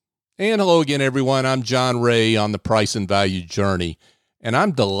And hello again, everyone. I'm John Ray on the Price and Value Journey, and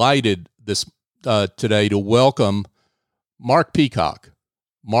I'm delighted today to welcome Mark Peacock.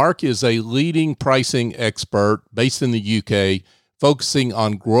 Mark is a leading pricing expert based in the UK, focusing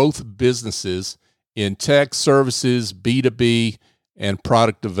on growth businesses in tech, services, B2B, and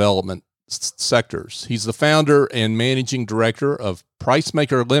product development sectors. He's the founder and managing director of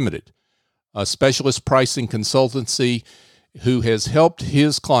PriceMaker Ltd, a specialist pricing consultancy who has helped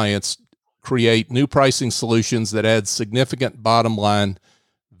his clients create new pricing solutions that add significant bottom line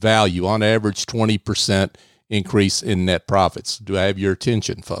value, on average 20% increase in net profits. Do I have your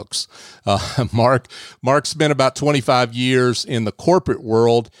attention, folks? Mark spent about 25 years in the corporate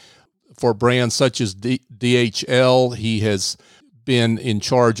world for brands such as DHL. He has been in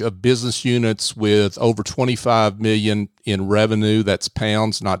charge of business units with over 25 million in revenue. That's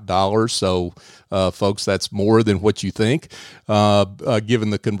pounds, not dollars. So, folks, that's more than what you think,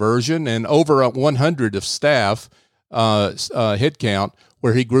 given the conversion, and over 100 of staff headcount,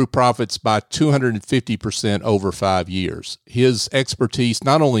 where he grew profits by 250% over 5 years. His expertise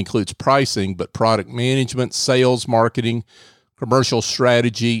not only includes pricing, but product management, sales, marketing, commercial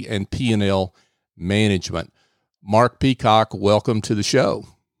strategy, and P&L management. Mark Peacock, welcome to the show.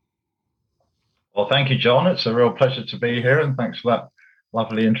 Well, thank you, John. It's a real pleasure to be here, and thanks for that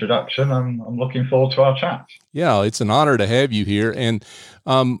lovely introduction. I'm looking forward to our chat. Yeah, it's an honor to have you here, and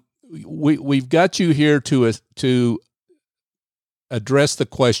we've got you here to address the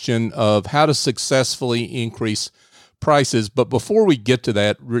question of how to successfully increase prices. But before we get to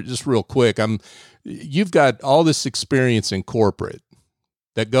that, just real quick, you've got all this experience in corporate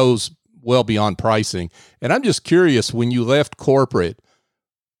that goes well beyond pricing. And I'm just curious, when you left corporate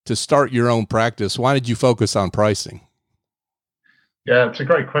to start your own practice, why did you focus on pricing? Yeah, it's a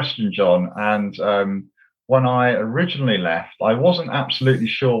great question, John. And when I originally left, I wasn't absolutely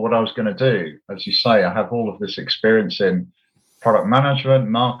sure what I was going to do. As you say, I have all of this experience in product management,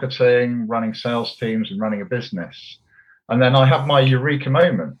 marketing, running sales teams, and running a business. And then I had my eureka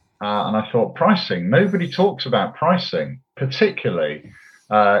moment, and I thought, pricing. Nobody talks about pricing, particularly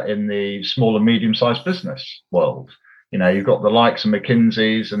in the small and medium-sized business world. You know, you've got the likes of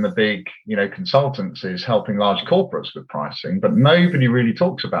McKinsey's and the big, consultancies helping large corporates with pricing, but nobody really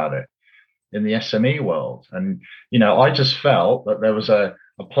talks about it in the SME world. And, I just felt that there was a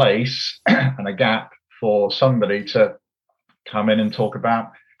place and a gap for somebody to come in and talk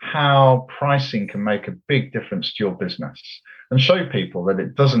about how pricing can make a big difference to your business and show people that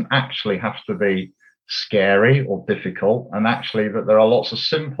it doesn't actually have to be scary or difficult, and actually that there are lots of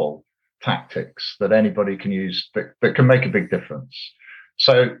simple tactics that anybody can use that can make a big difference.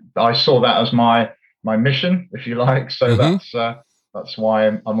 So I saw that as my mission, if you like. So that's why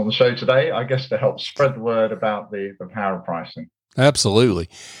I'm on the show today, I guess, to help spread the word about the power of pricing. Absolutely.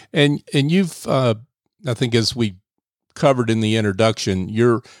 And you've I think, as we covered in the introduction,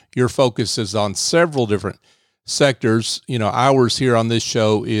 your focus is on several different sectors. Ours here on this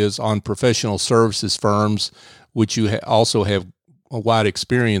show is on professional services firms, which you also have a wide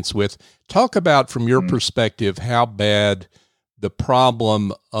experience with. Talk about, from your perspective, how bad the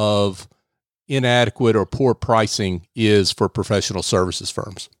problem of inadequate or poor pricing is for professional services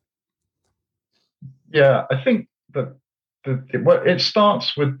firms. Yeah, I think that it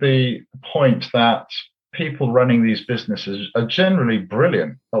starts with the point that people running these businesses are generally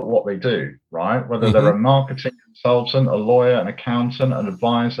brilliant at what they do, right? Whether they're a marketing consultant, a lawyer, an accountant, an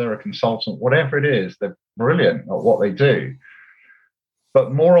advisor, a consultant, whatever it is, they're brilliant at what they do.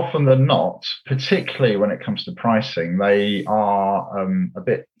 But more often than not, particularly when it comes to pricing, they are a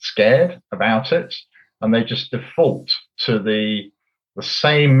bit scared about it, and they just default to the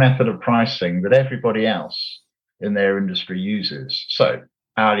same method of pricing that everybody else in their industry uses. So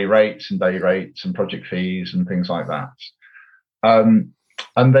hourly rates and day rates and project fees and things like that.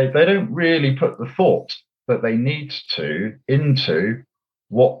 And they don't really put the thought that they need to into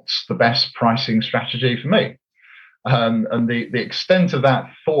what's the best pricing strategy for me. And the extent of that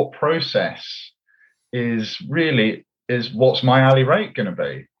thought process is what's my hourly rate going to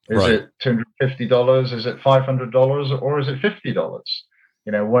be? Is it $250? Is it $500? Or is it $50?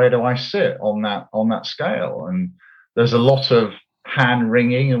 Where do I sit on that scale? And there's a lot of hand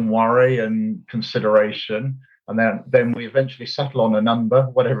wringing and worry and consideration, and then we eventually settle on a number,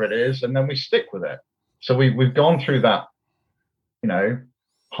 whatever it is, and then we stick with it. So we've gone through that,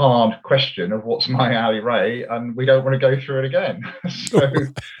 hard question of what's my hourly rate, and we don't want to go through it again. So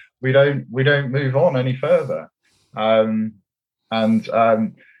we don't move on any further. In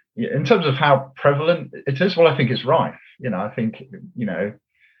terms of how prevalent it is, well, I think it's rife. I think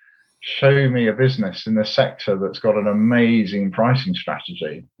show me a business in the sector that's got an amazing pricing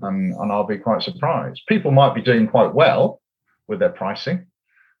strategy, and I'll be quite surprised. People might be doing quite well with their pricing,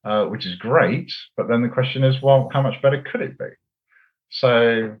 which is great, but then the question is, well, how much better could it be?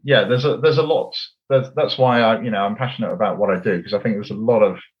 So yeah, there's a lot. That's why I'm passionate about what I do, because I think there's a lot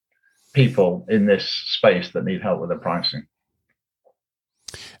of people in this space that need help with their pricing.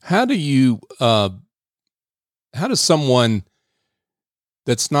 How does someone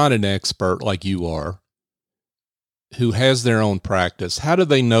that's not an expert like you are, who has their own practice, how do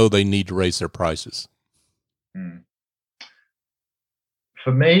they know they need to raise their prices?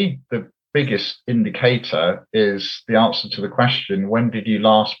 For me, the biggest indicator is the answer to the question, when did you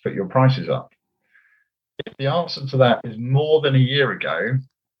last put your prices up? If the answer to that is more than a year ago,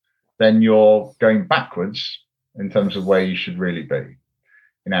 then you're going backwards in terms of where you should really be.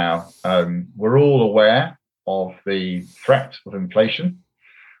 Now, we're all aware of the threat of inflation,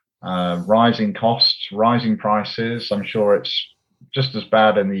 rising costs, rising prices. I'm sure it's just as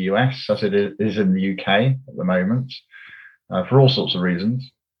bad in the US as it is in the UK at the moment, for all sorts of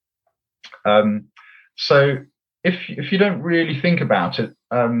reasons. So if you don't really think about it,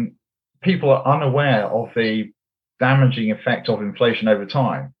 people are unaware of the damaging effect of inflation over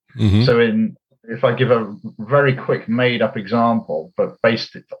time. Mm-hmm. So if I give a very quick made-up example, but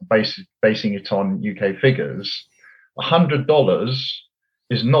basing it on UK figures, $100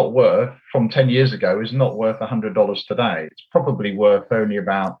 is not worth, from 10 years ago, is not worth $100 today. It's probably worth only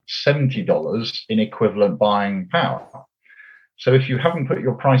about $70 in equivalent buying power. So if you haven't put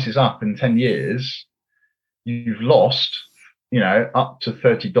your prices up in 10 years, you've lost, up to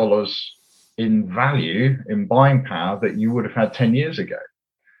 $30 in value, in buying power, that you would have had 10 years ago.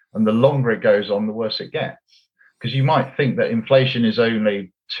 And the longer it goes on, the worse it gets. Because you might think that inflation is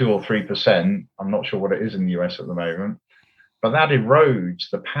only 2 or 3%. I'm not sure what it is in the US at the moment. But that erodes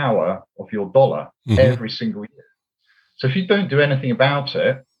the power of your dollar every single year. So if you don't do anything about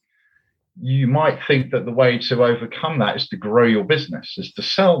it, you might think that the way to overcome that is to grow your business, is to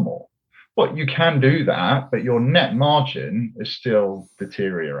sell more. Well, you can do that, but your net margin is still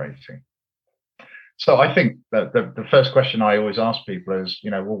deteriorating. So I think that the first question I always ask people is,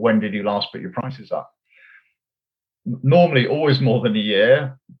 well, when did you last put your prices up? Normally, always more than a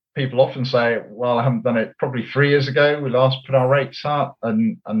year. People often say, well, I haven't done it, probably 3 years ago, we last put our rates up.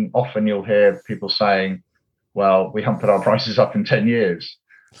 And often you'll hear people saying, well, we haven't put our prices up in 10 years.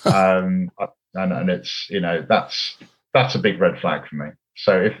 And it's, that's a big red flag for me.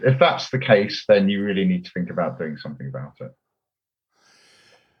 So if that's the case, then you really need to think about doing something about it.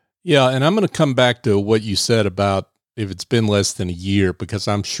 Yeah. And I'm going to come back to what you said about if it's been less than a year, because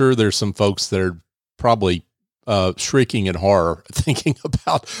I'm sure there's some folks that are probably shrieking in horror, thinking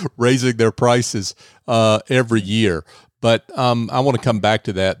about raising their prices every year. But I want to come back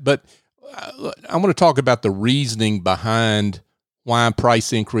to that. But I want to talk about the reasoning behind why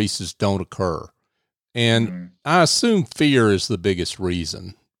price increases don't occur. And I assume fear is the biggest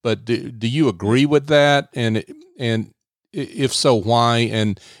reason. But do you agree with that? And if so, why?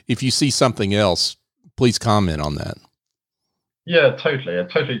 And if you see something else, please comment on that. Yeah, totally. I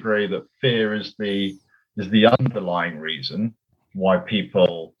totally agree that fear is the underlying reason why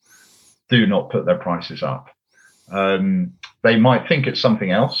people do not put their prices up. They might think it's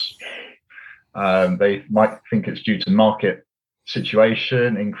something else. They might think it's due to market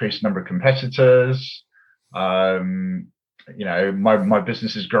situation, increased number of competitors. My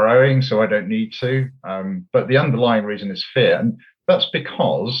business is growing, so I don't need to. But the underlying reason is fear. And that's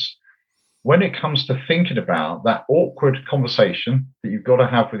because when it comes to thinking about that awkward conversation that you've got to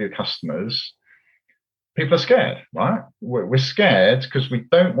have with your customers, people are scared, right? We're scared because we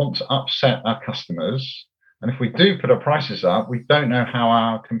don't want to upset our customers. And if we do put our prices up, we don't know how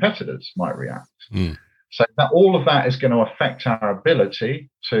our competitors might react. So that all of that is going to affect our ability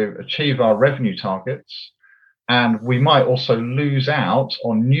to achieve our revenue targets. And we might also lose out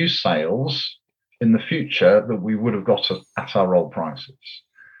on new sales in the future that we would have got at our old prices.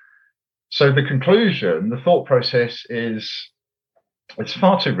 So the conclusion, the thought process is, it's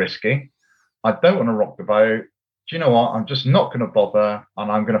far too risky. I don't want to rock the boat. Do you know what? I'm just not going to bother,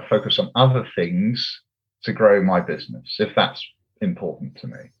 and I'm going to focus on other things to grow my business, if that's important to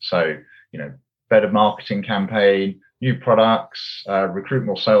me. So, better marketing campaign, new products, recruit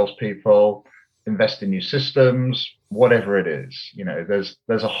more salespeople, invest in new systems, whatever it is.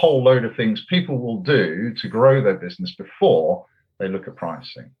 There's a whole load of things people will do to grow their business before they look at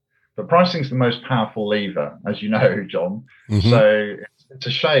pricing. But pricing is the most powerful lever, as you know, John. So it's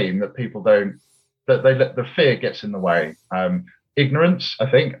a shame that people they let the fear gets in the way. Ignorance, I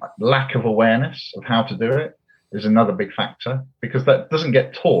think, lack of awareness of how to do it is another big factor, because that doesn't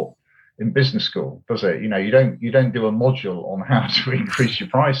get taught. in business school, does it? You don't do a module on how to increase your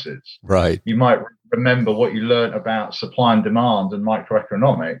prices. Right. You might remember what you learned about supply and demand and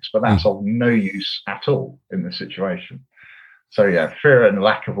microeconomics, but that's of no use at all in this situation. So yeah, fear and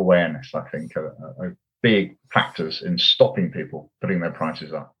lack of awareness, I think, are big factors in stopping people putting their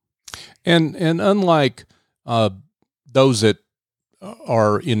prices up. And unlike those that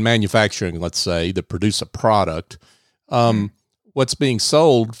are in manufacturing, let's say, that produce a product, what's being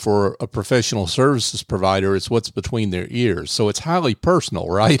sold for a professional services provider is what's between their ears. So it's highly personal,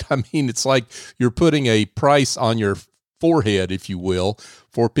 right? I mean, it's like you're putting a price on your forehead, if you will,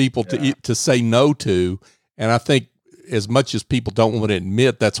 for people to say no to. And I think as much as people don't want to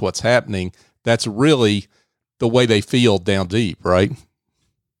admit that's what's happening, that's really the way they feel down deep, right?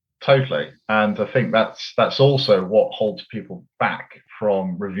 Totally. And I think that's also what holds people back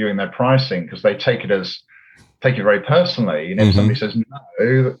from reviewing their pricing, because they take it very personally. If somebody says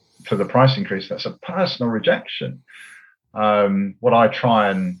no to the price increase, that's a personal rejection. What I try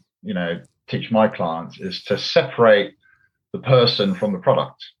and teach my clients is to separate the person from the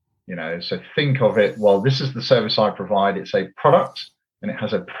product. So think of it, well, this is the service I provide. It's a product and it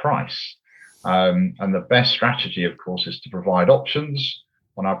has a price. And the best strategy, of course, is to provide options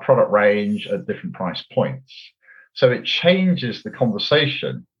on our product range at different price points. So it changes the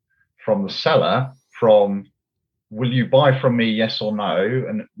conversation from the seller from, will you buy from me, yes or no,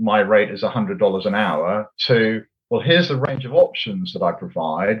 and my rate is $100 an hour, to, well, here's the range of options that I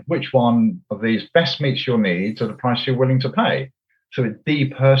provide. Which one of these best meets your needs at the price you're willing to pay? So it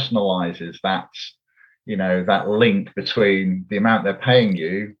depersonalizes that link between the amount they're paying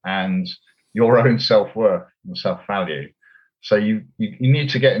you and your own self-worth and self-value. So you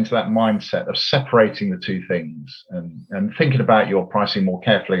need to get into that mindset of separating the two things, and thinking about your pricing more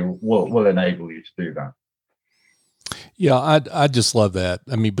carefully will enable you to do that. Yeah, I just love that.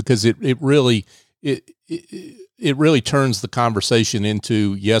 I mean, because it really turns the conversation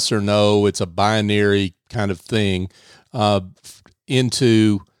into yes or no. It's a binary kind of thing.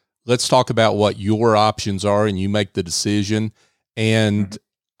 Into let's talk about what your options are, and you make the decision. And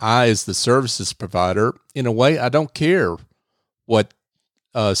I, as the services provider, in a way, I don't care what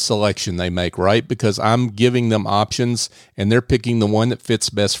selection they make, right? Because I'm giving them options and they're picking the one that fits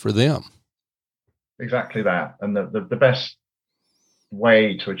best for them. Exactly that. And the best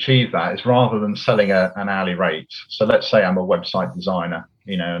way to achieve that is, rather than selling an hourly rate. So let's say I'm a website designer,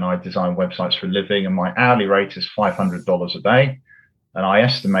 and I design websites for a living, and my hourly rate is $500 a day. And I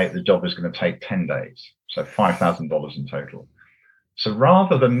estimate the job is going to take 10 days. So $5,000 in total. So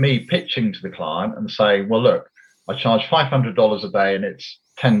rather than me pitching to the client and saying, well, look, I charge $500 a day and it's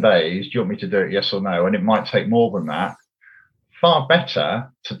 10 days. Do you want me to do it? Yes or no? And it might take more than that. Far better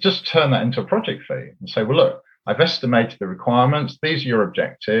to just turn that into a project fee and say, well, look, I've estimated the requirements. These are your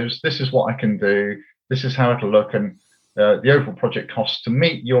objectives. This is what I can do. This is how it'll look. And the overall project cost to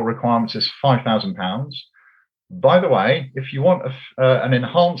meet your requirements is £5,000. By the way, if you want an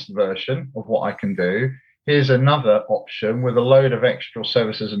enhanced version of what I can do, here's another option with a load of extra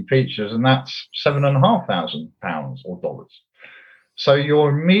services and features, and that's £7,500 or dollars. So you're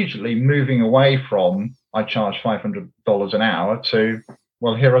immediately moving away from, I charge $500 an hour, to,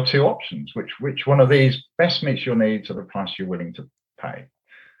 well, here are two options. Which one of these best meets your needs at the price you're willing to pay?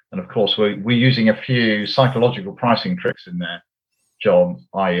 And of course, we're using a few psychological pricing tricks in there, John,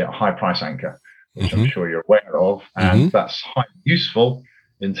 i.e. a high price anchor, which I'm sure you're aware of. And that's highly useful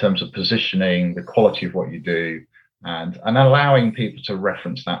in terms of positioning the quality of what you do and allowing people to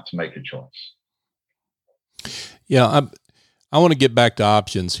reference that to make a choice. Yeah, I want to get back to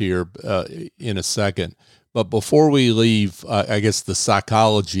options here in a second. But before we leave, I guess, the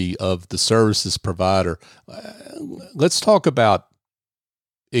psychology of the services provider, let's talk about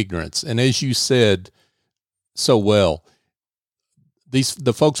ignorance. And as you said so well,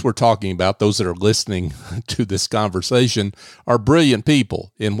 the folks we're talking about, those that are listening to this conversation, are brilliant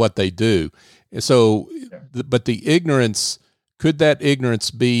people in what they do. So, but the ignorance, could that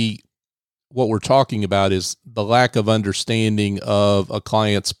ignorance be what we're talking about is the lack of understanding of a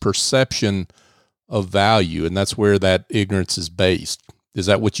client's perception of value, and that's where that ignorance is based. Is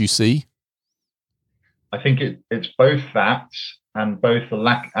that what you see? I think it's both that and both the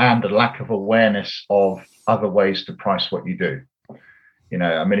lack of awareness of other ways to price what you do.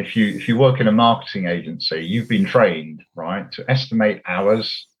 If you work in a marketing agency, you've been trained, right, to estimate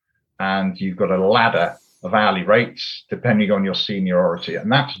hours, and you've got a ladder of hourly rates depending on your seniority, and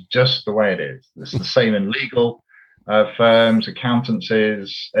that's just the way it is. It's the same in legal firms,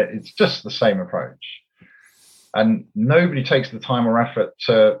 accountancies. It's just the same approach, and nobody takes the time or effort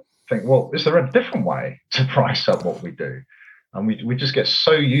to think, well, is there a different way to price up what we do? And we just get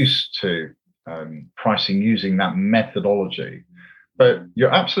so used to pricing using that methodology. But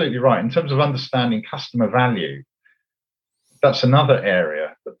you're absolutely right. In terms of understanding customer value, that's another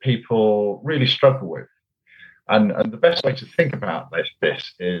area that people really struggle with. And the best way to think about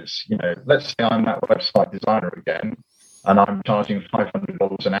this is, let's say I'm that website designer again, and I'm charging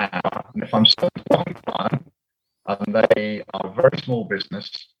 $500 an hour. And if I'm selling to one client, and they are a very small business,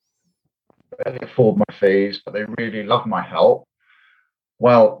 barely afford my fees, but they really love my help,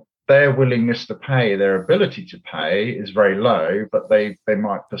 well, their willingness to pay, their ability to pay is very low, but they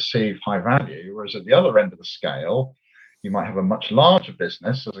might perceive high value. Whereas at the other end of the scale, you might have a much larger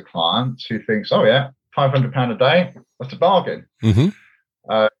business as a client who thinks, oh yeah, £500 a day, that's a bargain. Mm-hmm.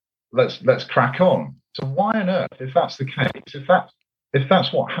 Let's crack on. So why on earth, if that's the case, if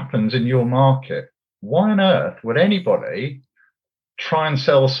that's what happens in your market, why on earth would anybody try and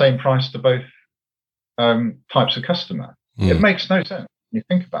sell the same price to both types of customer? It makes no sense when you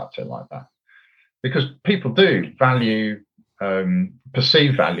think about it like that, because people do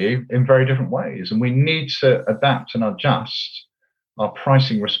perceive value in very different ways, and we need to adapt and adjust our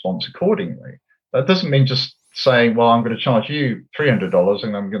pricing response accordingly. That doesn't mean just saying, well, I'm going to charge you $300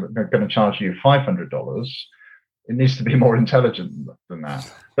 and I'm going to charge you $500. It needs to be more intelligent than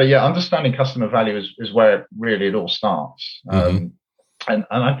that. But yeah, understanding customer value is where really it all starts. And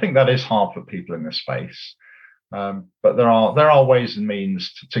I think that is hard for people in this space. But there are ways and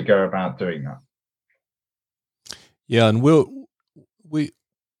means to go about doing that. Yeah, and we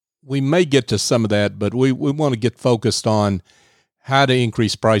may get to some of that, but we want to get focused on how to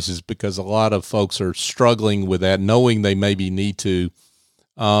increase prices, because a lot of folks are struggling with that, knowing they maybe need to.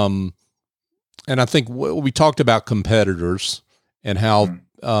 And I think we talked about competitors and how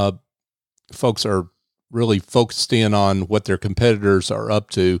folks are really focused in on what their competitors are up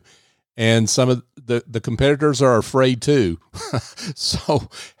to. And some of the competitors are afraid too. So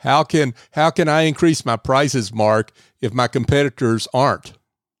how can I increase my prices, Mark, if my competitors aren't?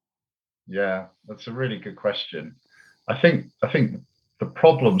 Yeah, that's a really good question. I think the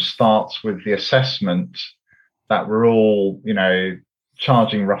problem starts with the assessment that we're all,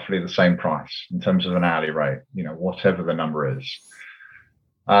 charging roughly the same price in terms of an hourly rate, whatever the number is.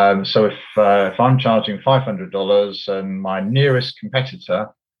 So if I'm charging $500 and my nearest competitor,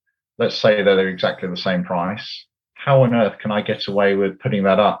 let's say that they're exactly the same price, how on earth can I get away with putting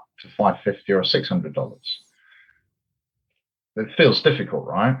that up to $550 or $600? It feels difficult,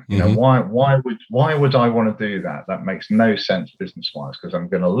 right? Mm-hmm. Why would I want to do that? That makes no sense business-wise, because I'm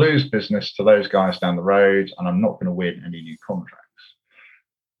going to lose business to those guys down the road, and I'm not going to win any new contracts.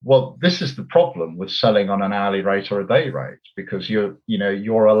 Well, this is the problem with selling on an hourly rate or a day rate, because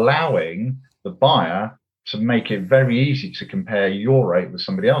you're allowing the buyer to make it very easy to compare your rate with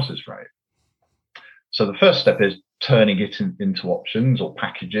somebody else's rate. So the first step is turning it into options or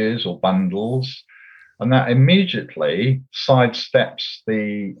packages or bundles. And that immediately sidesteps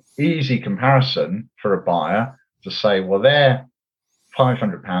the easy comparison for a buyer to say, well, they're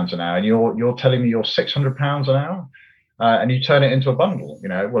 £500 an hour, and you're telling me you're £600 an hour, and you turn it into a bundle.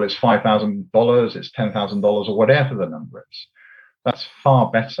 Well, it's $5,000, it's $10,000, or whatever the number is. That's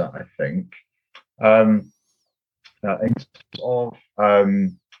far better, I think. In terms of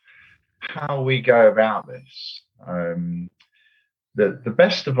how we go about this. The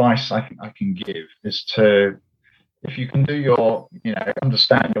best advice I think I can give is to, if you can do your,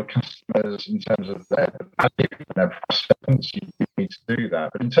 understand your customers in terms of their value and their price segments, you need to do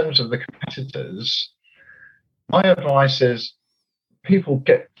that. But in terms of the competitors, my advice is people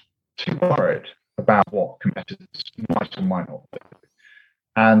get too worried about what competitors might or might not do.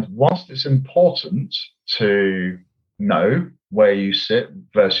 And whilst it's important to know where you sit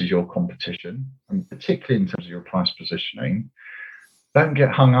versus your competition, and particularly in terms of your price positioning, don't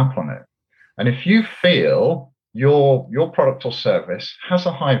get hung up on it. And if you feel your product or service has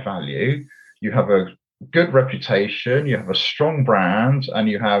a high value, you have a good reputation, you have a strong brand, and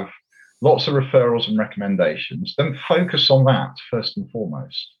you have lots of referrals and recommendations, then focus on that first and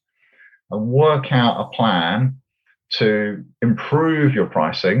foremost, and work out a plan to improve your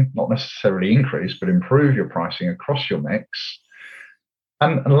pricing, not necessarily increase, but improve your pricing across your mix,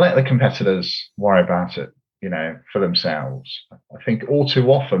 and let the competitors worry about it, for themselves. I think all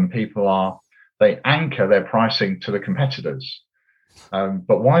too often they anchor their pricing to the competitors.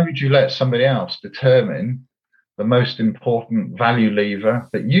 But why would you let somebody else determine the most important value lever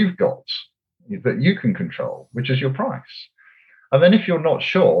that you've got, that you can control, which is your price? And then if you're not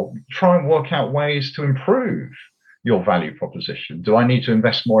sure, try and work out ways to improve your value proposition. Do I need to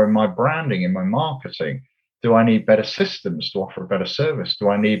invest more in my branding, in my marketing? Do I need better systems to offer a better service? Do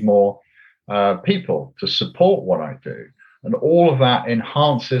I need more people to support what I do? And all of that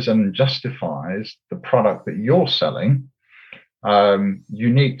enhances and justifies the product that you're selling,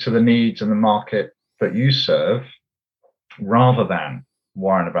 unique to the needs and the market that you serve, rather than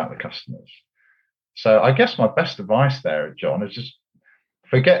worrying about the customers. So I guess my best advice there, John, is just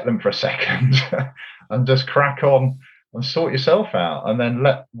forget them for a second and just crack on and sort yourself out, and then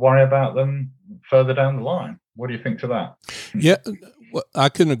worry about them further down the line. What do you think to that? Yeah, I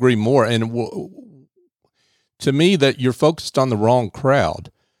couldn't agree more. And to me, that you're focused on the wrong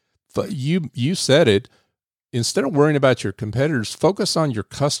crowd. But you said it. Instead of worrying about your competitors, focus on your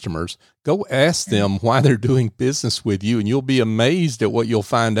customers. Go ask them why they're doing business with you, and you'll be amazed at what you'll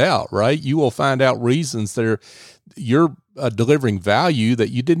find out, right? You will find out reasons that you're delivering value that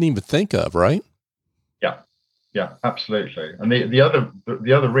you didn't even think of, right? Yeah, absolutely. And the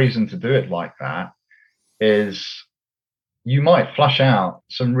other reason to do it like that is you might flush out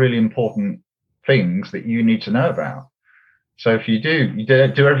some really important things that you need to know about. So if you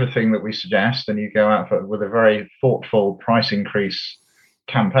do everything that we suggest, and you go out with a very thoughtful price increase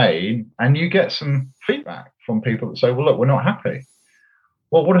campaign, and you get some feedback from people that say, well, look, we're not happy.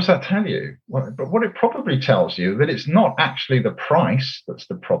 Well, what does that tell you? Well, but what it probably tells you that it's not actually the price that's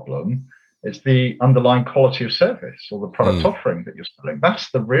the problem. It's the underlying quality of service or the product offering that you're selling.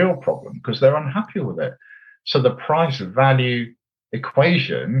 That's the real problem, because they're unhappy with it. So the price value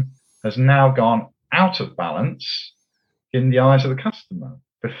equation has now gone out of balance in the eyes of the customer.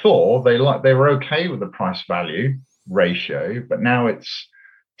 Before, they were okay with the price value ratio, but now it's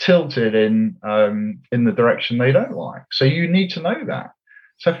tilted in the direction they don't like. So you need to know that.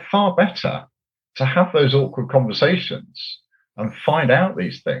 So far better to have those awkward conversations and find out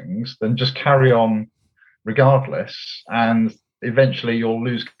these things than just carry on regardless, and eventually you'll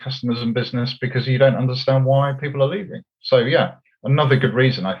lose customers and business because you don't understand why people are leaving. So yeah, another good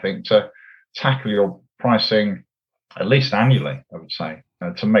reason, I think, to tackle your pricing at least annually, I would say,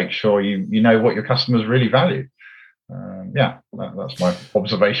 to make sure you know what your customers really value. That's my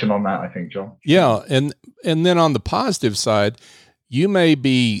observation on that, I think, John. Yeah, and then on the positive side, you may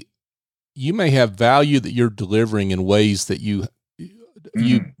have value that you're delivering in ways that you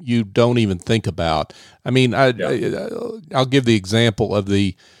don't even think about. I mean, I'll give the example of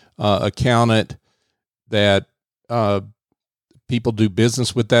the accountant that people do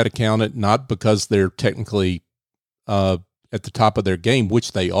business with that accountant, not because they're technically at the top of their game,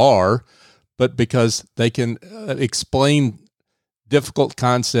 which they are, but because they can explain difficult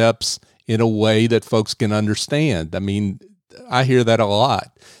concepts in a way that folks can understand. I mean, I hear that a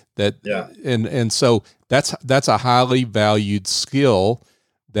lot. And so that's a highly valued skill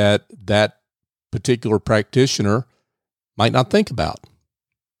that particular practitioner might not think about.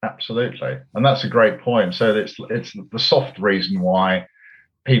 Absolutely. And that's a great point. So it's the soft reason why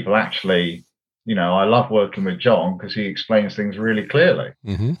people actually, I love working with John, because he explains things really clearly.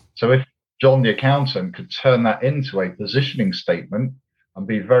 Mm-hmm. So if John, the accountant, could turn that into a positioning statement and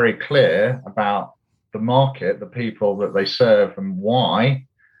be very clear about the market, the people that they serve, and why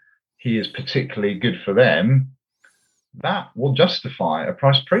he is particularly good for them, that will justify a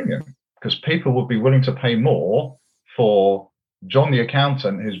price premium, because people will be willing to pay more for John, the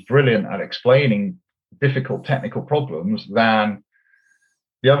accountant, who's brilliant at explaining difficult technical problems, than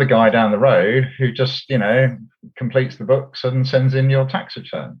the other guy down the road who just, completes the books and sends in your tax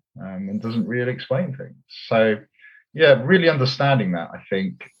return and doesn't really explain things. So, yeah, really understanding that, I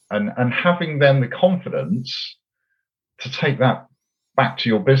think, and having then the confidence to take that back to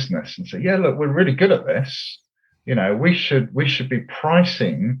your business and say, yeah, look, we're really good at this. We should be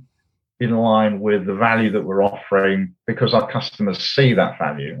pricing in line with the value that we're offering, because our customers see that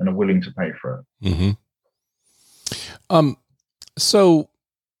value and are willing to pay for it. Mm-hmm. So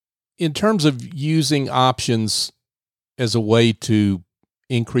in terms of using options as a way to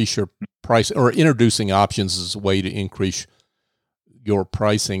increase your price, or introducing options as a way to increase your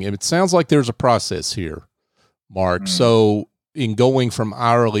pricing, and it sounds like there's a process here, Mark. So in going from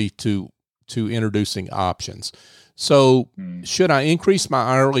hourly to introducing options. So should I increase my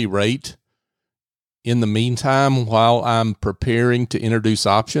hourly rate in the meantime while I'm preparing to introduce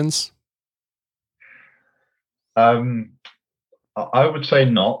options? I would say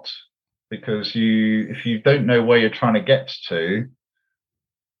not, because if you don't know where you're trying to get to,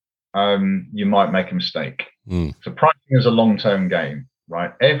 you might make a mistake. So pricing is a long-term game,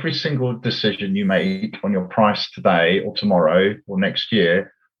 right? Every single decision you make on your price today or tomorrow or next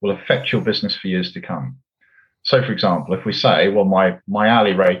year will affect your business for years to come. So, for example, if we say, well, my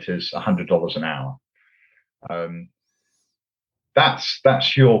hourly rate is $100 an hour,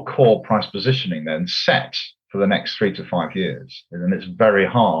 that's your core price positioning then set for the next 3 to 5 years, and it's very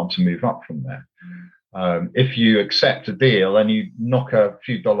hard to move up from there. If you accept a deal and you knock a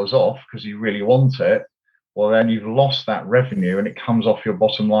few dollars off because you really want it, well, then you've lost that revenue and it comes off your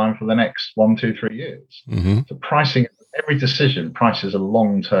bottom line for the next 1, 2, 3 years. Mm-hmm. So pricing, every decision, price is a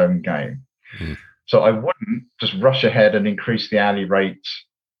long-term game. Mm-hmm. So I wouldn't just rush ahead and increase the hourly rates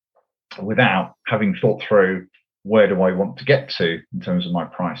without having thought through where do I want to get to in terms of my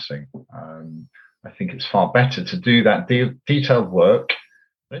pricing. I think it's far better to do that detailed work.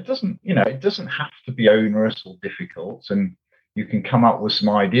 It doesn't have to be onerous or difficult, and you can come up with some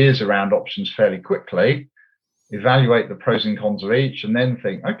ideas around options fairly quickly, evaluate the pros and cons of each, and then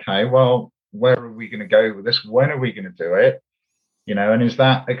think, okay, well, where are we going to go with this? When are we going to do it? And is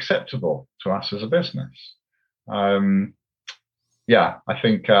that acceptable to us as a business? I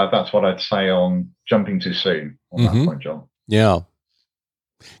think that's what I'd say on jumping too soon on that point, John. Yeah,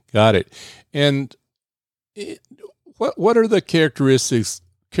 got it. And what are the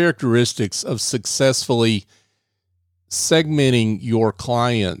characteristics of successfully segmenting your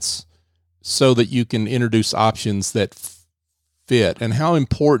clients so that you can introduce options that fit? And how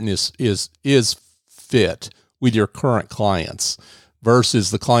important is fit with your current clients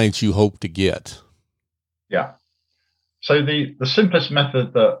versus the clients you hope to get? Yeah. So the simplest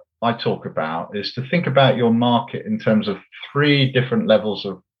method that I talk about is to think about your market in terms of 3 different levels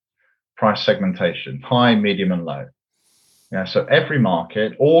of price segmentation: high, medium, and low. Yeah, so every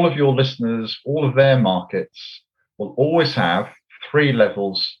market, all of your listeners, all of their markets will always have 3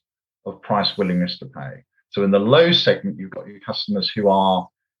 levels of price willingness to pay. So in the low segment, you've got your customers who are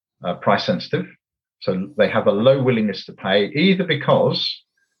price sensitive. So they have a low willingness to pay, either because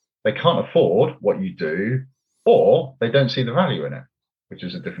they can't afford what you do or they don't see the value in it, which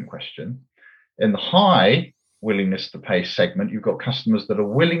is a different question. In the high willingness to pay segment, you've got customers that are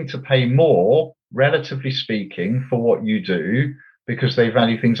willing to pay more, relatively speaking, for what you do because they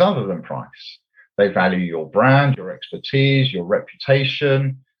value things other than price. They value your brand, your expertise, your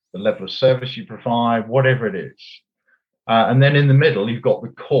reputation, the level of service you provide, whatever it is. And then in the middle, you've got the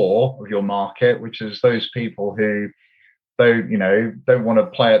core of your market, which is those people who don't want to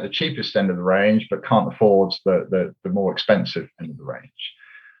play at the cheapest end of the range, but can't afford the more expensive end of the range.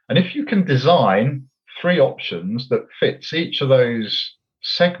 And if you can design 3 options that fits each of those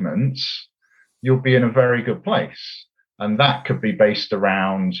segments, you'll be in a very good place. And that could be based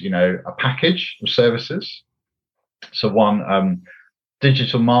around, a package of services. So one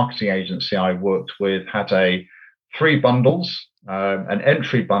digital marketing agency I worked with had 3 bundles, an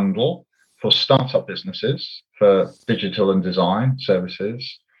entry bundle for startup businesses for digital and design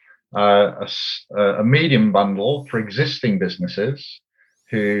services, a medium bundle for existing businesses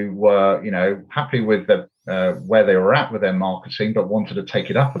who were, happy with where they were at with their marketing, but wanted to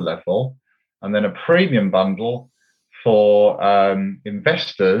take it up a level, and then a premium bundle for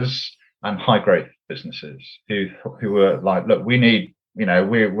investors and high growth businesses who were like, look, we need,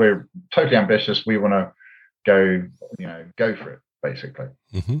 we're totally ambitious. We want to go for it, basically.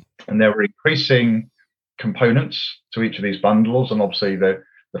 Mm-hmm. And there were increasing components to each of these bundles, and obviously the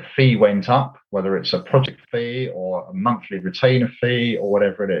fee went up, whether it's a project fee or a monthly retainer fee or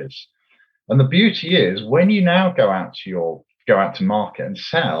whatever it is. And the beauty is, when you now go out to market and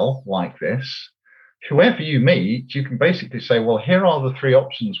sell like this, whoever you meet, you can basically say, well, here are the 3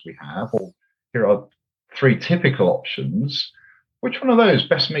 options we have, or here are 3 typical options. Which one of those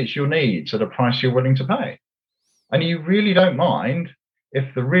best meets your needs at a price you're willing to pay? And you really don't mind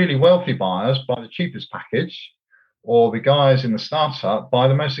if the really wealthy buyers buy the cheapest package or the guys in the startup buy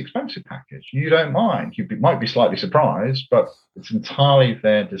the most expensive package. You don't mind. You might be slightly surprised, but it's entirely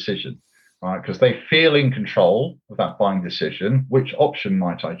their decision, right? Because they feel in control of that buying decision. Which option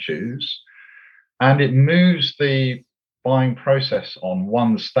might I choose? And it moves the buying process on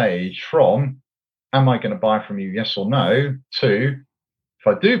one stage from, am I going to buy from you, yes or no, to, if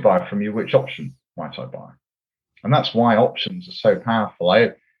I do buy from you, which option might I buy? And that's why options are so powerful.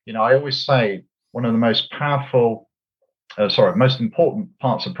 I always say one of the most most important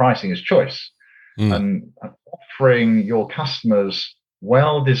parts of pricing is choice. And offering your customers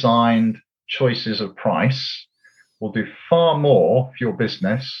well-designed choices of price will do far more for your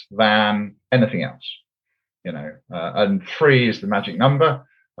business than anything else. And 3 is the magic number,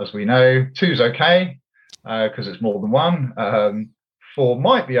 as we know. 2 is okay because it's more than 1. 4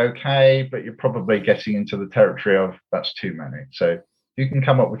 might be okay, but you're probably getting into the territory of that's too many. So you can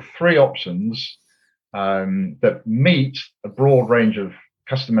come up with 3 options that meet a broad range of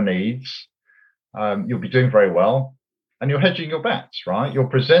customer needs. You'll be doing very well, and you're hedging your bets, right? You're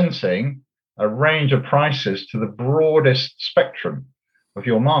presenting a range of prices to the broadest spectrum of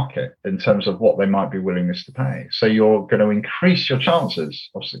your market in terms of what they might be willingness to pay. So you're going to increase your chances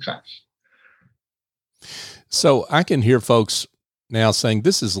of success. So I can hear folks now saying,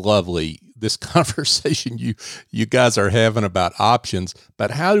 this is lovely, this conversation you guys are having about options,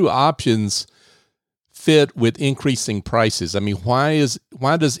 but how do options fit with increasing prices? I mean, why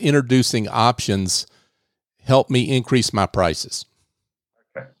does introducing options help me increase my prices?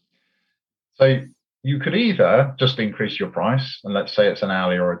 Okay. So you could either just increase your price, and let's say it's an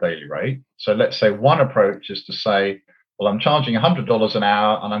hourly or a daily rate. So let's say one approach is to say, well, I'm charging $100 an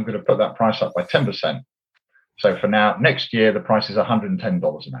hour and I'm going to put that price up by 10%. So for now, next year, the price is $110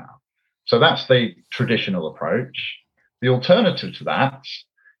 an hour. So that's the traditional approach. The alternative to that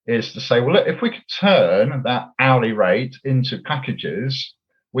is to say, well, if we could turn that hourly rate into packages,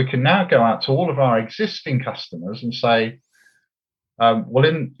 we can now go out to all of our existing customers and say,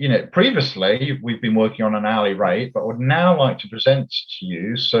 previously we've been working on an hourly rate, but would now like to present to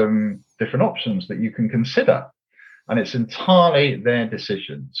you some different options that you can consider. And it's entirely their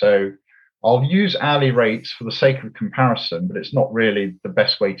decision. So I'll use hourly rates for the sake of comparison, but it's not really the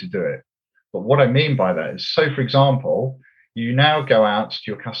best way to do it. But what I mean by that is, so for example, you now go out to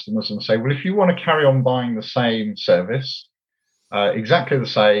your customers and say, well, if you want to carry on buying the same service, exactly the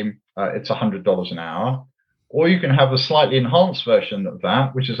same, it's $100 an hour, or you can have the slightly enhanced version of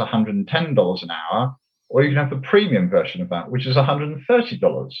that, which is $110 an hour, or you can have the premium version of that, which is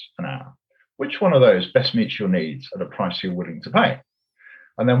 $130 an hour. Which one of those best meets your needs at a price you're willing to pay?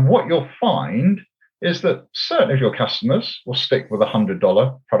 And then what you'll find is that certain of your customers will stick with a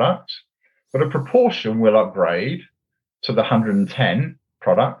 $100 product, but a proportion will upgrade to the 110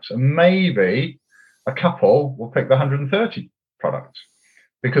 product, and maybe a couple will pick the 130 product.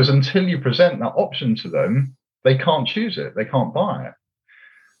 Because until you present that option to them, they can't choose it, they can't buy it.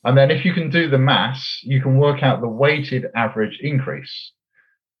 And then if you can do the maths, you can work out the weighted average increase.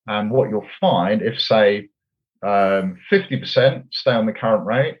 And what you'll find, if say 50% stay on the current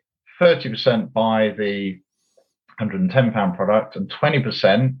rate, 30% buy the £110 product, and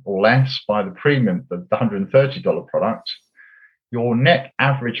 20% or less buy the premium, the $130 product, your net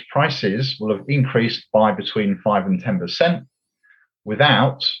average prices will have increased by between 5 and 10%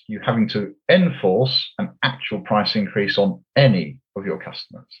 without you having to enforce an actual price increase on any of your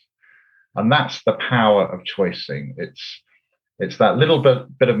customers. And that's the power of choicing. It's that little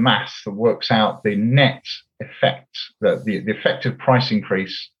bit of maths that works out the net effect, the effective price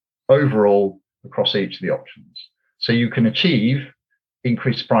increase overall across each of the options. So you can achieve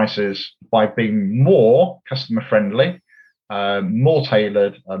increased prices by being more customer friendly, more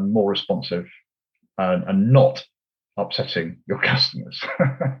tailored, and more responsive, and not upsetting your customers.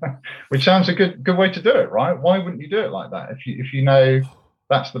 Which sounds a good way to do it, right? Why wouldn't you do it like that if you know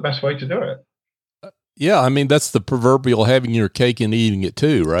that's the best way to do it? Yeah, I mean, that's the proverbial having your cake and eating it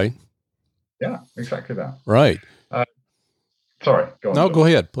too, right? Yeah, exactly that. Right. Sorry, go on. No, go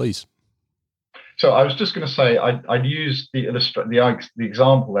ahead, please. So I was just going to say I'd use the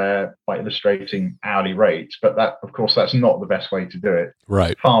example there by illustrating hourly rates, but that, of course, that's not the best way to do it.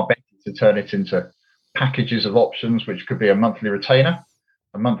 Right. Far better to turn it into packages of options, which could be a monthly retainer,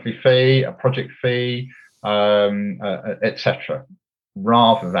 a monthly fee, a project fee, etc.,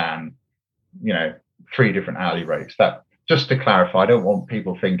 rather than 3 different hourly rates. That, just to clarify, I don't want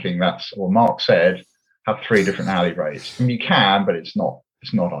people thinking that's what Mark said, have 3 different hourly rates. And you can, but it's not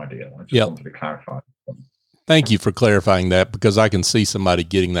ideal. I just wanted to clarify. Thank you for clarifying that, because I can see somebody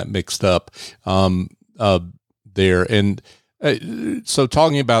getting that mixed up there. And so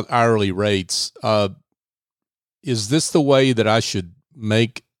talking about hourly rates, is this the way that I should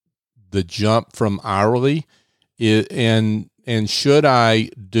make the jump from hourly? And should I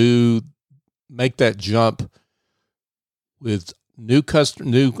make that jump with new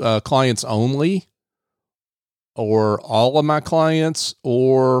clients only, or all of my clients,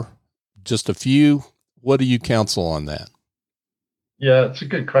 or just a few? What do you counsel on that? Yeah, it's a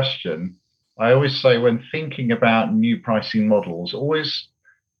good question. I always say, when thinking about new pricing models, always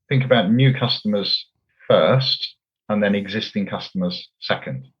think about new customers first and then existing customers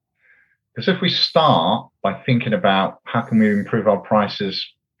second. Because if we start by thinking about how can we improve our prices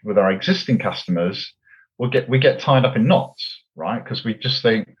with our existing customers, we get tied up in knots, right? Because we just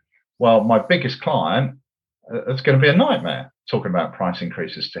think, well, my biggest client, it's going to be a nightmare talking about price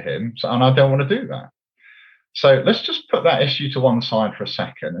increases to him, and I don't want to do that. So let's just put that issue to one side for a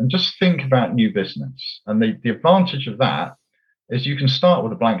second and just think about new business. And the advantage of that is you can start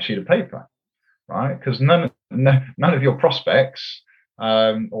with a blank sheet of paper, right? Because none of your prospects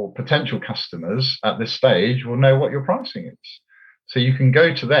or potential customers at this stage will know what your pricing is. So you can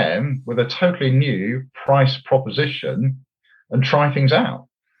go to them with a totally new price proposition and try things out.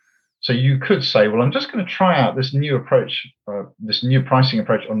 So you could say, well, I'm just going to try out this new approach, this new pricing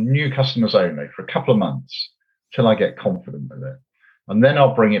approach on new customers only for a couple of months till I get confident with it. And then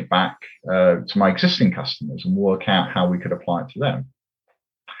I'll bring it back to my existing customers and work out how we could apply it to them.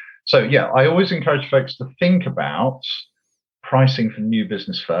 So yeah, I always encourage folks to think about pricing for new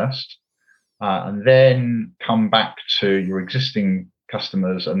business first, and then come back to your existing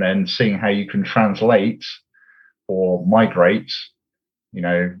customers and then seeing how you can translate or migrate,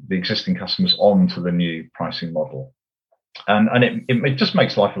 the existing customers onto the new pricing model. And it just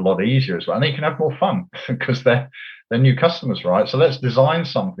makes life a lot easier as well. And you can have more fun because they're new customers, right? So let's design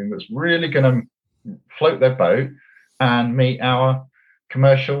something that's really going to float their boat and meet our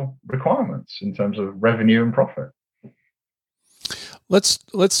commercial requirements in terms of revenue and profit.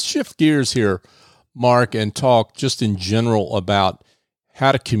 Let's shift gears here, Mark, and talk just in general about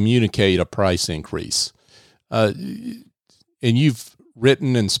how to communicate a price increase. And you've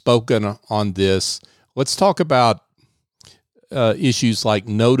written and spoken on this. Let's talk about issues like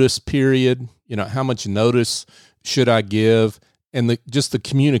notice period. How much notice should I give, and just the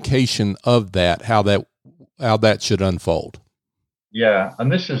communication of that, how that should unfold. Yeah, and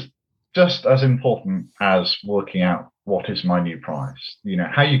this is just as important as working out what is my new price.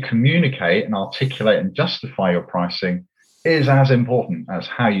 How you communicate and articulate and justify your pricing is as important as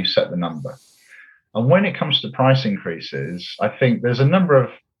how you set the number. And when it comes to price increases, I think there's a number of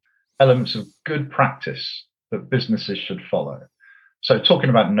elements of good practice that businesses should follow. So talking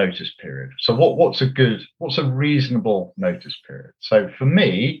about notice period. So what's a reasonable notice period? So for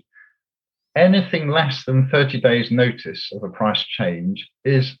me, anything less than 30 days notice of a price change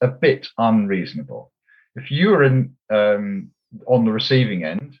is a bit unreasonable. If you are on the receiving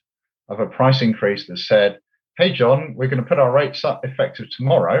end of a price increase that said, hey, John, we're going to put our rates up effective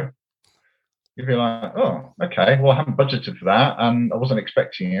tomorrow, you'd be like, oh, okay, well, I haven't budgeted for that and I wasn't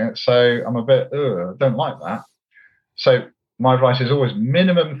expecting it. So I'm a bit, I don't like that. So my advice is always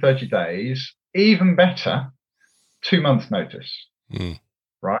minimum 30 days, even better, 2 months notice.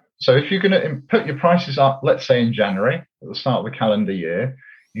 Right. So if you're going to put your prices up, let's say in January, at the start of the calendar year,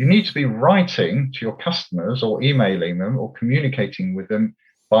 you need to be writing to your customers or emailing them or communicating with them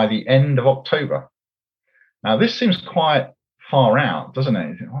by the end of October. Now, this seems quite far out, doesn't it?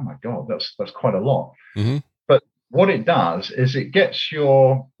 You think, oh my God, that's quite a lot. Mm-hmm. But what it does is it gets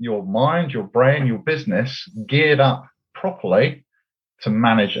your mind, your brain, your business geared up properly to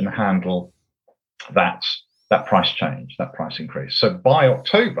manage and handle that price change, that price increase. So by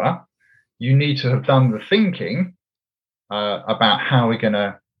October, you need to have done the thinking about how we're going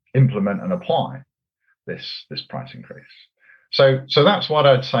to implement and apply this price increase. So that's what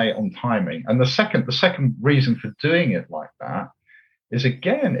I'd say on timing. And the second reason for doing it like that is,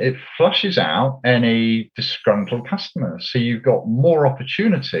 again, it flushes out any disgruntled customers. So you've got more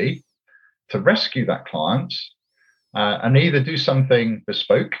opportunity to rescue that client and either do something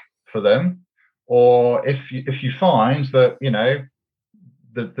bespoke for them, or if you find that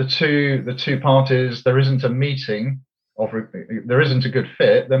the two parties, there isn't a meeting, there isn't a good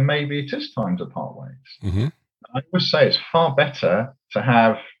fit, then maybe it is time to part ways. Mm-hmm. I would say it's far better to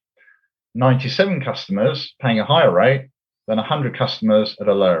have 97 customers paying a higher rate than 100 customers at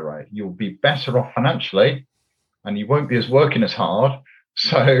a lower rate. You'll be better off financially, and you won't be working as hard.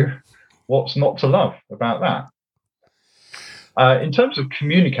 So what's not to love about that? In terms of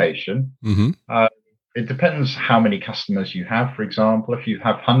communication, mm-hmm. It depends how many customers you have. For example, if you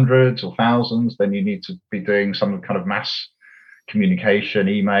have hundreds or thousands, then you need to be doing some kind of mass communication,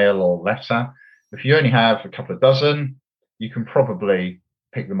 email or letter. If you only have a couple of dozen, you can probably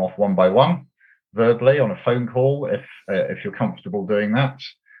pick them off one by one, verbally on a phone call if you're comfortable doing that.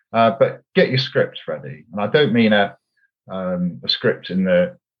 But get your script ready. And I don't mean a script in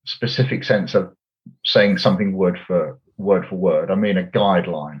the specific sense of saying something word for word. I mean a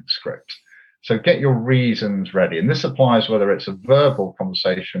guideline script. So get your reasons ready. And this applies whether it's a verbal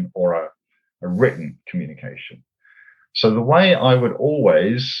conversation or a written communication. So the way I would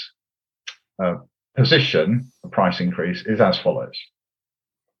always position a price increase is as follows.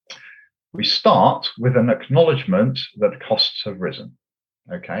 We start with an acknowledgement that costs have risen.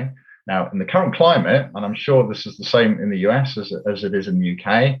 Okay. Now, in the current climate, and I'm sure this is the same in the US as it is in the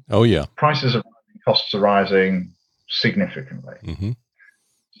UK. Oh, yeah. Prices are rising, costs are rising significantly. Mm-hmm.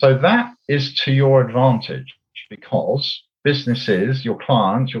 So that is to your advantage because businesses, your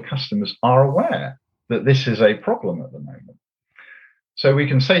clients, your customers are aware that this is a problem at the moment. So we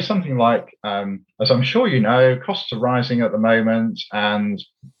can say something like, as I'm sure you know, costs are rising at the moment, and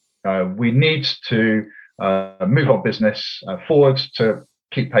we need to move our business forward to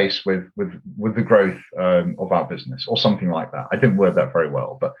keep pace with the growth of our business, or something like that. I didn't word that very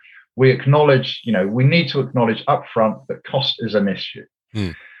well, but we acknowledge, we need to acknowledge upfront that cost is an issue.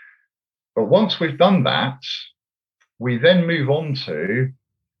 But once we've done that, we then move on to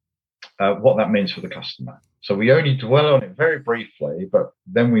what that means for the customer. So we only dwell on it very briefly, but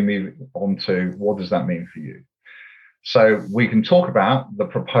then we move on to what does that mean for you? So we can talk about the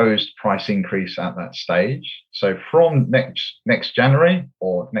proposed price increase at that stage. So from next January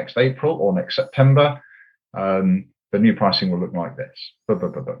or next April or next September, the new pricing will look like this.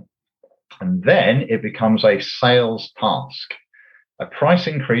 And then it becomes a sales task. A price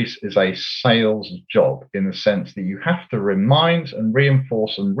increase is a sales job in the sense that you have to remind and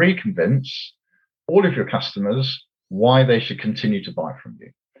reinforce and reconvince all of your customers why they should continue to buy from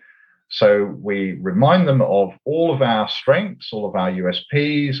you. So we remind them of all of our strengths, all of our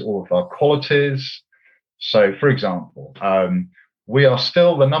USPs, all of our qualities. So, for example, we are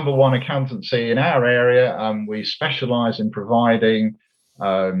still the number one accountancy in our area, and we specialize in providing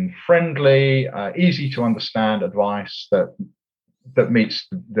friendly, easy to understand advice that meets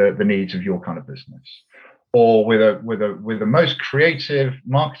the needs of your kind of business. Or we're the most creative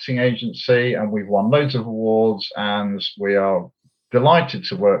marketing agency, and we've won loads of awards, and we are delighted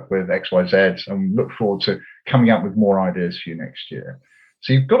to work with XYZ and look forward to coming up with more ideas for you next year.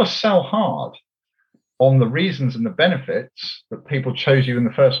 So you've got to sell hard on the reasons and the benefits that people chose you in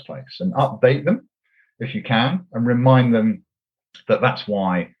the first place, and update them if you can, and remind them that that's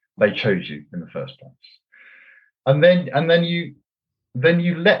why they chose you in the first place. And then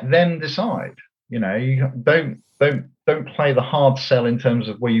you let them decide. You don't play the hard sell in terms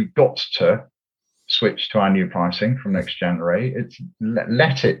of where you've got to switch to our new pricing from next January. It's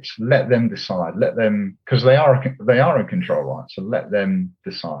let them decide, because they are in control, right? So let them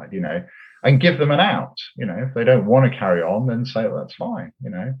decide, and give them an out. If they don't want to carry on, then say, well, that's fine.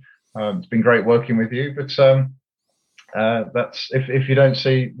 It's been great working with you, but that's if you don't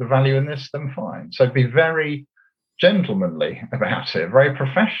see the value in this, then fine. So be very gentlemanly about it, very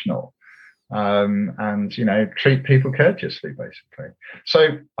professional. And treat people courteously, basically.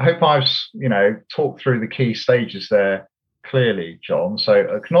 So I hope I've talked through the key stages there clearly, John. So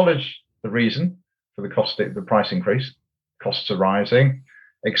acknowledge the reason for the price increase, costs are rising.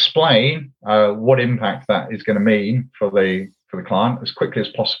 Explain what impact that is going to mean for the client as quickly as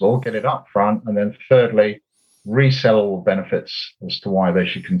possible. Get it up front, and then thirdly, resell all the benefits as to why they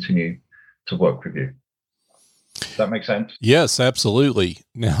should continue to work with you. Does that make sense? Yes, absolutely.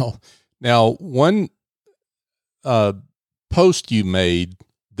 Now, one post you made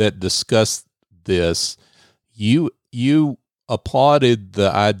that discussed this, you applauded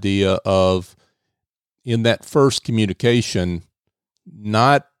the idea of, in that first communication,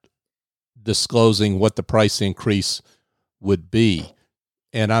 not disclosing what the price increase would be.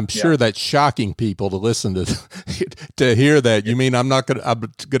 And I'm sure that's shocking people to listen to hear that. You mean I'm going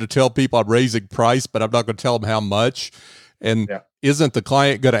to tell people I'm raising price, but I'm not going to tell them how much? And isn't the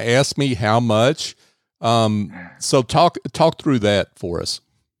client going to ask me how much? So talk through that for us.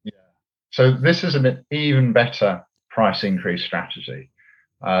 Yeah. So this is an even better price increase strategy.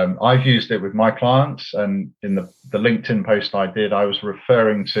 I've used it with my clients, and in the LinkedIn post I did, I was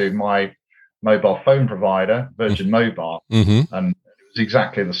referring to my mobile phone provider, Virgin Mobile, and it was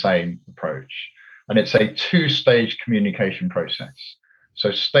exactly the same approach. And it's a two-stage communication process.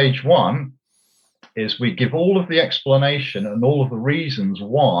 So stage one is we give all of the explanation and all of the reasons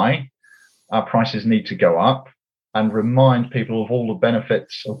why our prices need to go up, and remind people of all the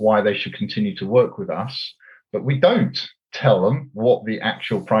benefits of why they should continue to work with us. But we don't tell them what the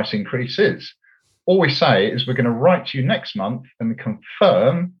actual price increase is. All we say is we're going to write to you next month and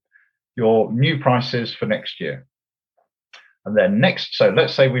confirm your new prices for next year. And then so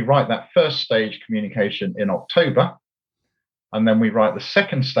let's say we write that first stage communication in October, and then we write the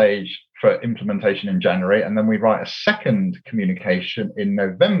second stage for implementation in January, and then we write a second communication in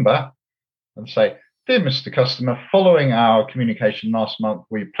November and say, dear Mr. Customer, following our communication last month,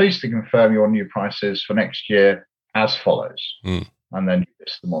 we're pleased to confirm your new prices for next year as follows. And then you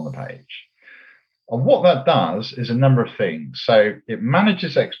list them on the page. And what that does is a number of things. So it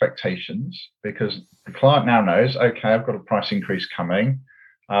manages expectations, because the client now knows, okay, I've got a price increase coming.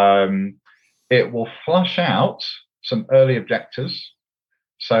 It will flush out some early objectors.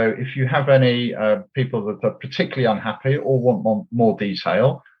 So if you have any people that are particularly unhappy or want more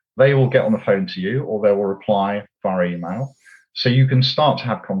detail, they will get on the phone to you, or they will reply via email. So you can start to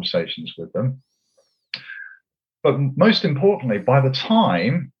have conversations with them. But most importantly, by the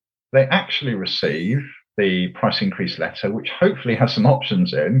time they actually receive the price increase letter, which hopefully has some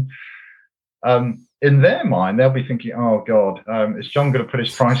options in, in their mind, they'll be thinking, oh God, is John going to put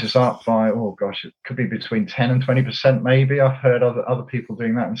his prices up by, oh gosh, it could be between 10 and 20% maybe. I've heard other people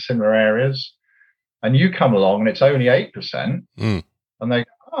doing that in similar areas. And you come along and it's only 8%. And they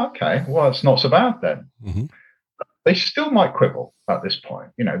go, oh, okay, well, it's not so bad then. Mm-hmm. They still might quibble at this point.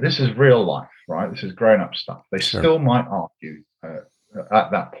 This is real life, right? This is grown-up stuff. They still might argue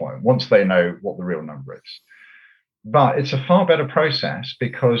at that point once they know what the real number is. But it's a far better process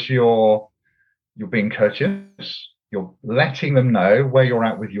because you're being courteous. You're letting them know where you're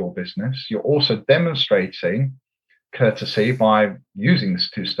at with your business. You're also demonstrating courtesy by using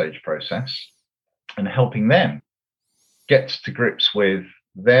this two-stage process and helping them get to grips with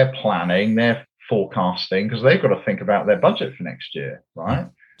their planning, their forecasting, because they've got to think about their budget for next year, right?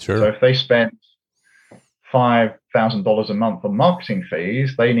 Sure. So if they spend $5,000 a month on marketing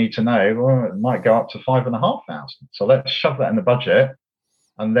fees, they need to know, well, it might go up to $5,500. So let's shove that in the budget.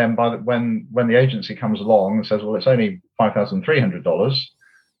 And then when the agency comes along and says, well, it's only $5,300,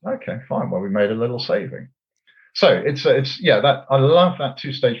 okay, fine. Well, we made a little saving. So it's that I love that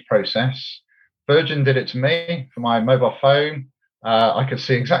two-stage process. Virgin did it to me for my mobile phone. I could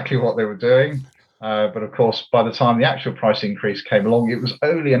see exactly what they were doing. But of course, by the time the actual price increase came along, it was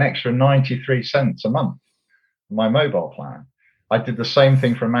only an extra 93 cents a month for my mobile plan. I did the same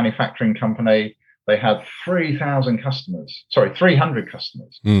thing for a manufacturing company. They had 300 customers, and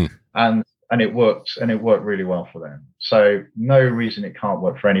it worked really well for them. So no reason it can't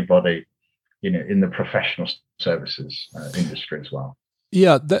work for anybody, in the professional services industry as well.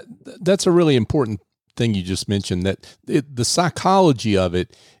 Yeah, that's a really important thing you just mentioned, that the psychology of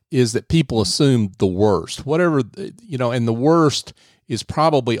it is that people assume the worst, whatever, and the worst is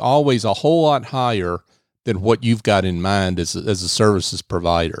probably always a whole lot higher than what you've got in mind as a services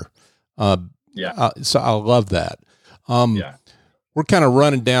provider. So I love that. We're kind of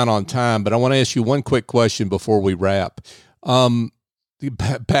running down on time, but I want to ask you one quick question before we wrap.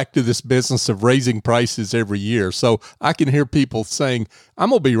 Back to this business of raising prices every year. So I can hear people saying, I'm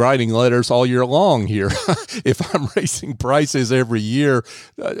going to be writing letters all year long here if I'm raising prices every year.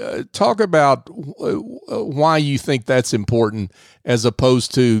 Talk about why you think that's important as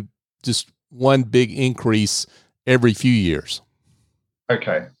opposed to just one big increase every few years.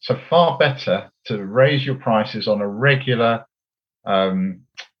 Okay, so far better to raise your prices on a regular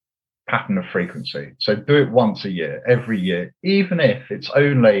pattern of frequency. So do it once a year, every year, even if it's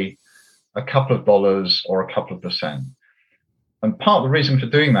only a couple of dollars or a couple of percent. And part of the reason for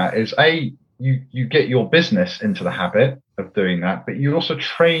doing that is you get your business into the habit of doing that, but you also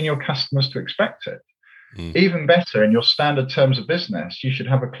train your customers to expect it. Even better, in your standard terms of business, you should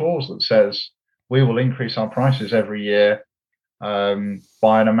have a clause that says we will increase our prices every year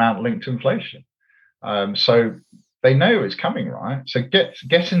by an amount linked to inflation. So they know it's coming, right? So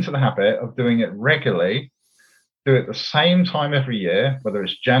get into the habit of doing it regularly. Do it the same time every year, whether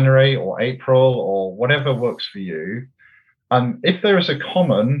it's January or April or whatever works for you. And if there is a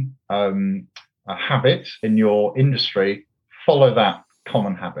common a habit in your industry, follow that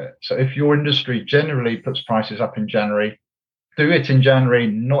common habit. So if your industry generally puts prices up in January, do it in January,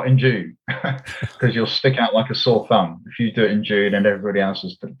 not in June, because you'll stick out like a sore thumb if you do it in June and everybody else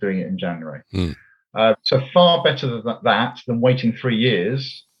is doing it in January. So far better than waiting 3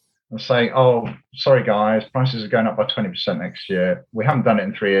 years and saying, oh, sorry, guys, prices are going up by 20% next year. We haven't done it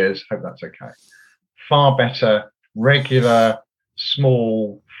in 3 years. Hope that's okay. Far better, regular,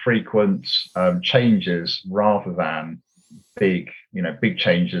 small, frequent changes rather than big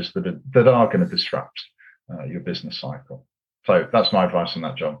changes that are going to disrupt your business cycle. So that's my advice on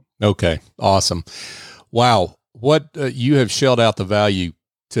that, John. Okay, awesome. Wow. What you have shelled out the value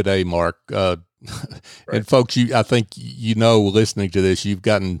today, Mark. And folks, I think listening to this, you've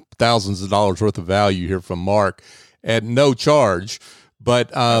gotten thousands of dollars worth of value here from Mark at no charge.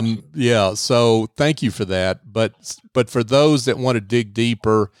 But so thank you for that. But for those that want to dig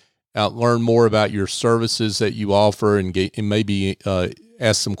deeper, learn more about your services that you offer, and maybe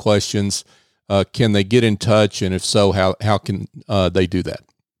ask some questions, can they get in touch? And if so, how can they do that?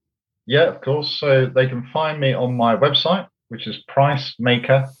 Yeah, of course. So they can find me on my website, which is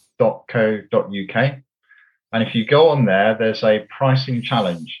PriceMaker.co.uk. And if you go on there, there's a pricing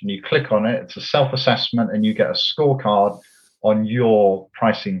challenge, and you click on it. It's a self-assessment, and you get a scorecard on your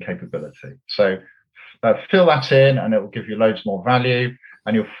pricing capability. So fill that in, and it will give you loads more value.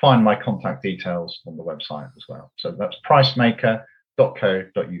 And you'll find my contact details on the website as well. So that's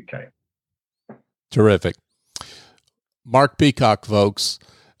PriceMaker.co.uk. Terrific. Mark Peacock, folks.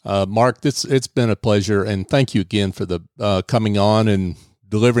 Mark, it's been a pleasure, and thank you again for the coming on and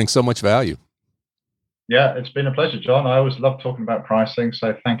delivering so much value. Yeah, it's been a pleasure, John. I always love talking about pricing,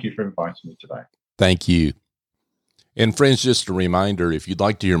 so thank you for inviting me today. Thank you. And friends, just a reminder, if you'd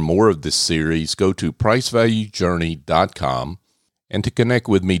like to hear more of this series, go to PriceValueJourney.com. And to connect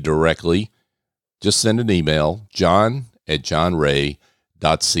with me directly, just send an email,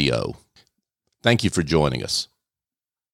 john@johnray.co. Thank you for joining us.